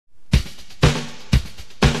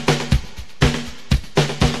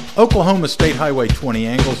Oklahoma State Highway 20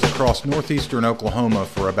 angles across northeastern Oklahoma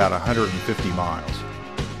for about 150 miles.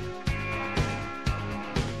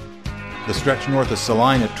 The stretch north of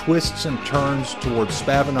Salina twists and turns towards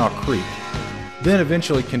Spavinaw Creek, then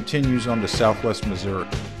eventually continues on to southwest Missouri.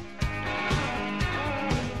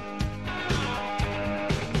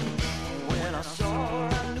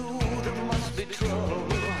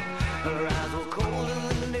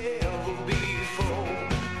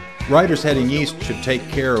 Riders heading east should take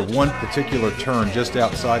care of one particular turn just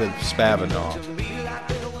outside of Spavinaw.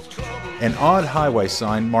 An odd highway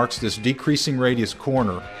sign marks this decreasing radius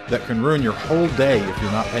corner that can ruin your whole day if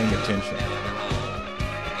you're not paying attention.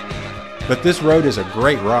 But this road is a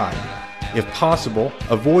great ride. If possible,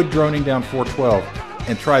 avoid droning down 412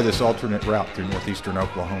 and try this alternate route through northeastern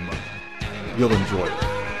Oklahoma. You'll enjoy it.